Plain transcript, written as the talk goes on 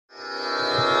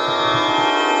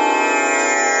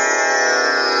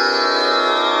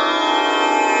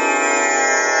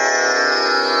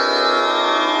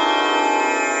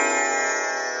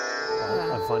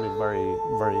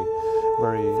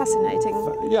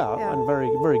yeah, and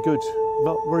very good,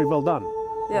 very well done.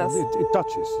 Yes. It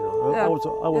touches, you know. Yeah. I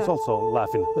was also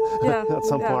laughing at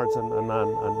some parts, and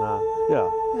yeah.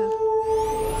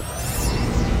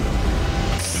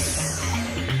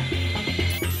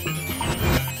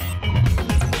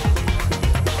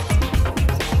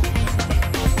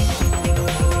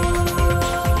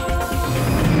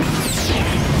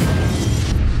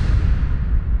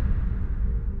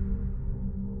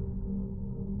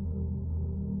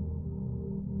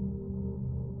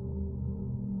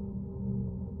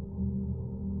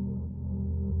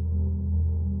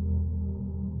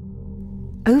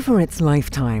 Over its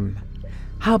lifetime,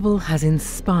 Hubble has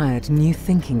inspired new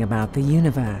thinking about the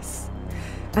universe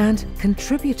and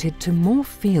contributed to more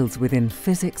fields within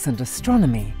physics and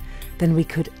astronomy than we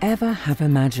could ever have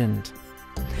imagined.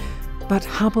 But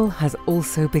Hubble has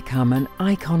also become an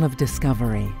icon of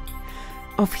discovery,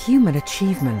 of human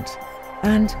achievement,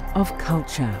 and of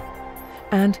culture,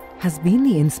 and has been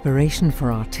the inspiration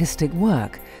for artistic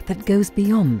work that goes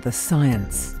beyond the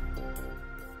science.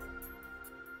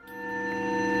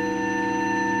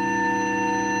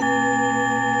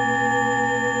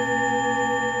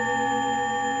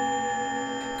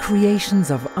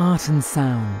 Creations of art and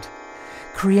sound.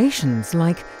 Creations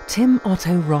like Tim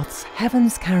Otto Roth's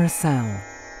Heaven's Carousel,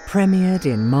 premiered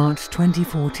in March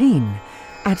 2014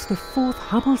 at the 4th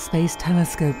Hubble Space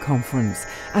Telescope Conference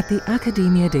at the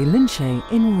Accademia dei Lincei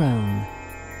in Rome.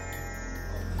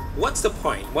 What's the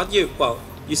point?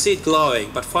 You see it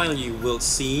glowing, but finally you will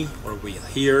see or will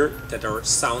hear that there are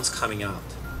sounds coming out.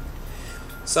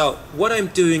 So what I'm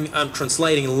doing, I'm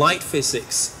translating light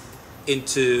physics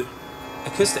into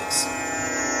acoustics.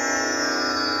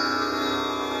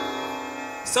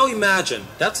 So imagine,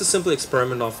 that's a simple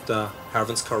experiment of the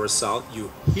Heaven's Carousel.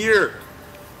 You hear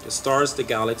the stars, the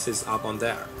galaxies up on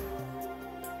there.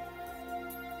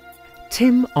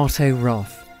 Tim Otto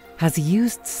Roth has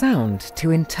used sound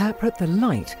to interpret the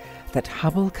light that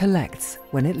Hubble collects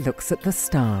when it looks at the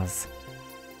stars.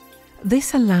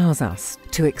 This allows us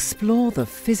to explore the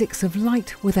physics of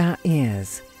light with our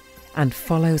ears and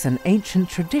follows an ancient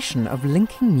tradition of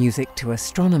linking music to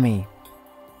astronomy.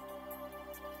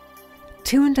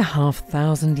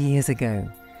 2,500 years ago,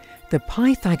 the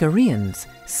Pythagoreans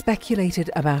speculated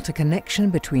about a connection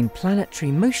between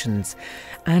planetary motions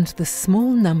and the small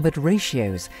numbered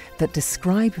ratios that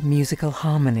describe musical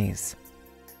harmonies.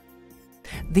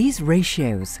 These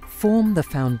ratios form the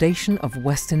foundation of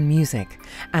Western music,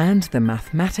 and the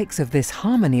mathematics of this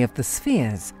harmony of the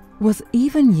spheres was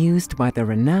even used by the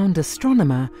renowned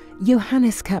astronomer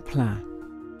Johannes Kepler.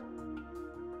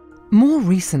 More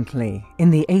recently,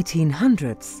 in the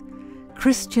 1800s,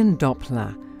 Christian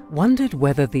Doppler wondered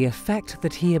whether the effect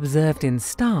that he observed in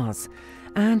stars,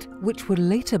 and which would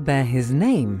later bear his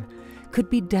name, could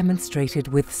be demonstrated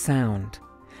with sound.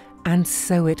 And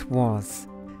so it was.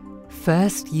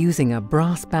 First using a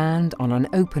brass band on an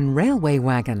open railway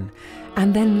wagon,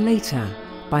 and then later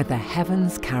by the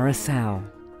Heaven's Carousel.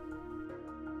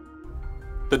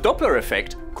 The Doppler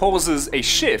effect causes a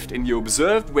shift in the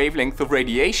observed wavelength of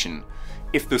radiation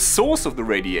if the source of the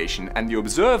radiation and the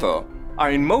observer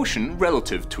are in motion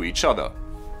relative to each other.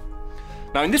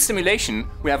 Now in this simulation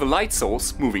we have a light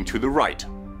source moving to the right.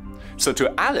 So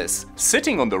to Alice,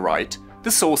 sitting on the right,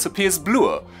 the source appears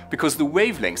bluer because the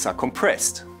wavelengths are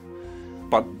compressed.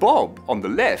 But Bob on the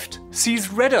left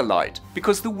sees redder light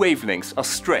because the wavelengths are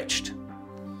stretched.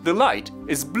 The light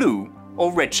is blue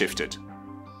or redshifted.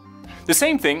 The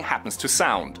same thing happens to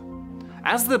sound.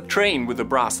 As the train with the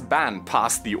brass band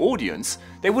passed the audience,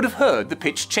 they would have heard the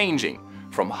pitch changing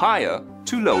from higher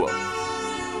to lower.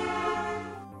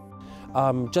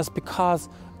 Just because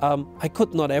I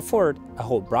could not afford a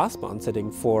whole brass band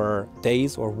sitting for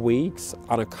days or weeks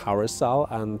on a carousel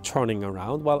and turning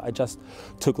around, well, I just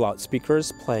took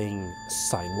loudspeakers playing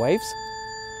sine waves.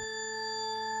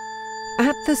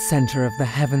 At the center of the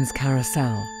Heaven's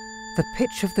Carousel, the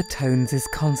pitch of the tones is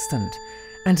constant,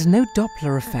 and no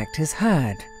Doppler effect is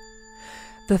heard.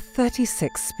 The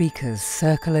 36 speakers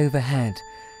circle overhead,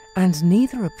 and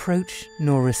neither approach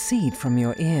nor recede from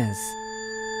your ears.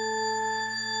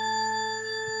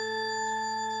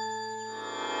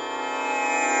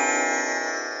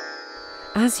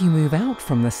 As you move out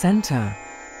from the center,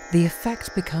 the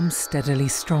effect becomes steadily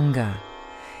stronger.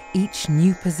 Each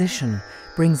new position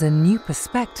brings a new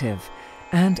perspective,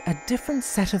 and a different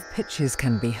set of pitches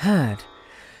can be heard,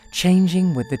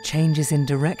 changing with the changes in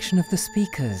direction of the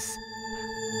speakers.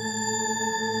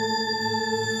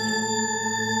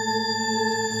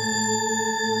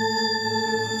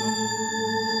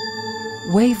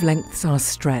 Wavelengths are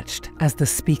stretched as the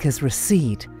speakers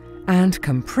recede and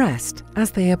compressed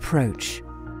as they approach.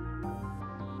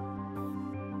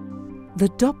 The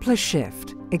Doppler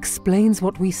shift explains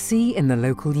what we see in the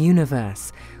local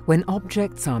universe when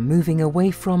objects are moving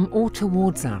away from or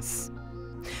towards us.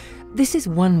 This is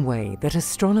one way that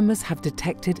astronomers have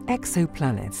detected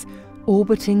exoplanets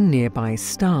orbiting nearby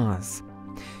stars.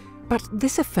 But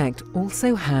this effect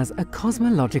also has a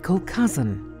cosmological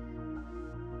cousin,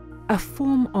 a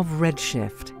form of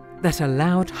redshift that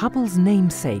allowed Hubble's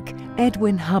namesake,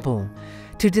 Edwin Hubble,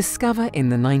 to discover in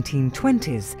the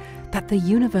 1920s that the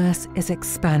universe is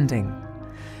expanding,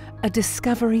 a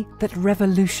discovery that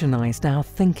revolutionized our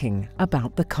thinking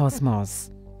about the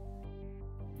cosmos.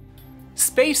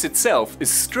 Space itself is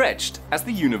stretched as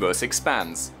the universe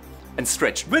expands, and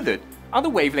stretched with it are the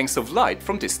wavelengths of light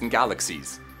from distant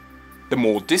galaxies. The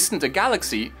more distant a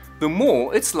galaxy, the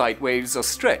more its light waves are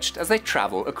stretched as they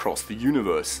travel across the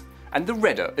universe, and the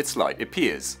redder its light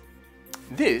appears.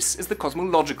 This is the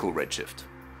cosmological redshift.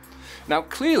 Now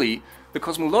clearly, the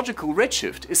cosmological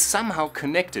redshift is somehow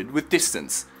connected with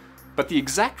distance, but the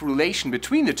exact relation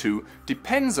between the two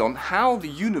depends on how the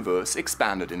universe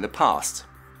expanded in the past.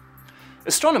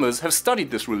 Astronomers have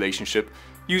studied this relationship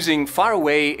using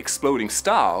faraway exploding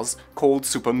stars called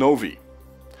supernovae.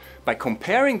 By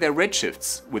comparing their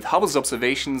redshifts with Hubble's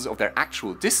observations of their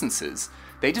actual distances,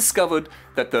 they discovered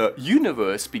that the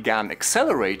universe began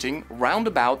accelerating round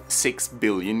about 6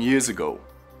 billion years ago.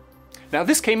 Now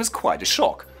this came as quite a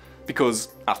shock, because,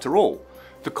 after all,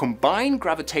 the combined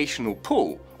gravitational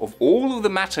pull of all of the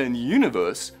matter in the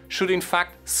universe should in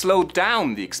fact slow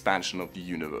down the expansion of the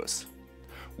universe.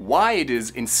 Why it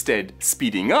is instead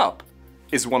speeding up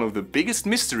is one of the biggest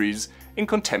mysteries in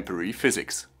contemporary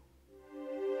physics.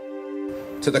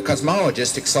 To the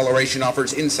cosmologist, acceleration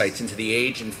offers insights into the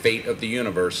age and fate of the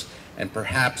universe, and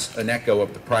perhaps an echo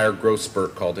of the prior growth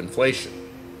spurt called inflation.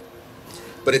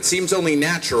 But it seems only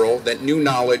natural that new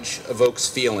knowledge evokes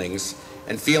feelings,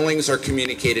 and feelings are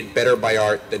communicated better by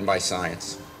art than by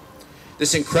science.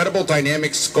 This incredible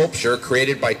dynamic sculpture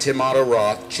created by Tim Otto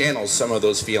Roth channels some of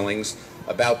those feelings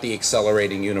about the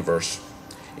accelerating universe.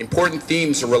 Important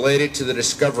themes related to the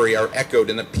discovery are echoed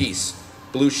in the piece: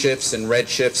 blue shifts and red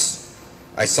shifts,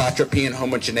 isotropy and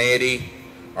homogeneity,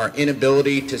 our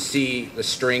inability to see the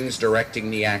strings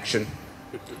directing the action.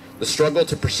 The struggle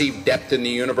to perceive depth in the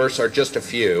universe are just a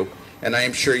few, and I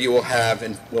am sure you will have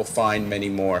and will find many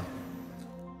more.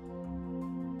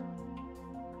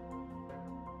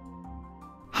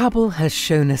 Hubble has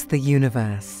shown us the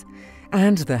universe,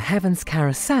 and the heavens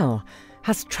carousel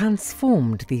has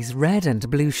transformed these red and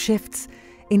blue shifts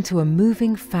into a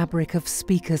moving fabric of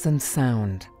speakers and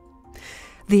sound.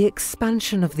 The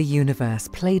expansion of the universe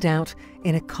played out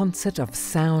in a concert of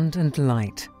sound and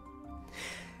light.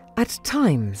 At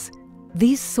times,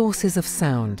 these sources of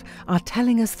sound are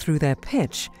telling us through their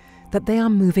pitch that they are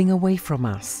moving away from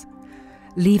us,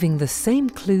 leaving the same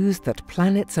clues that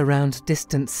planets around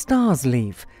distant stars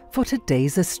leave for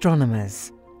today's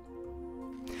astronomers.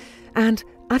 And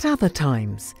at other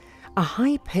times, a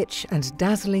high pitch and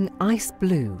dazzling ice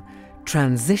blue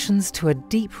transitions to a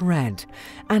deep red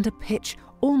and a pitch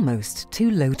almost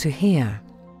too low to hear,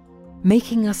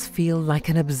 making us feel like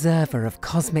an observer of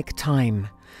cosmic time,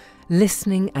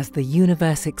 listening as the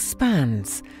universe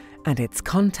expands and its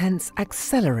contents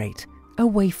accelerate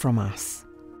away from us.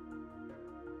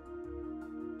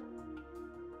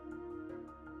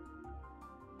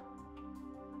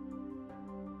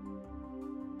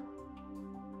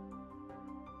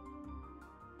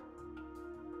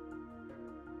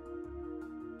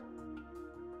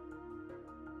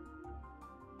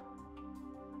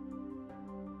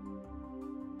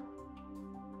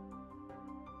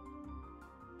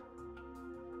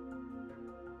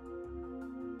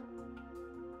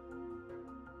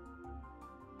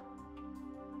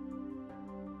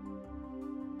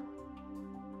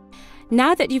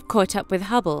 Now that you've caught up with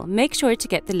Hubble, make sure to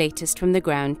get the latest from the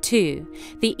ground too.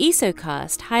 The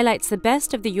ESOcast highlights the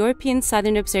best of the European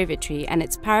Southern Observatory and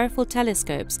its powerful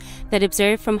telescopes that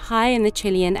observe from high in the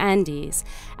Chilean Andes,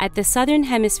 at the Southern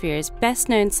Hemisphere's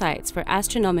best-known sites for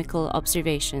astronomical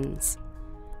observations.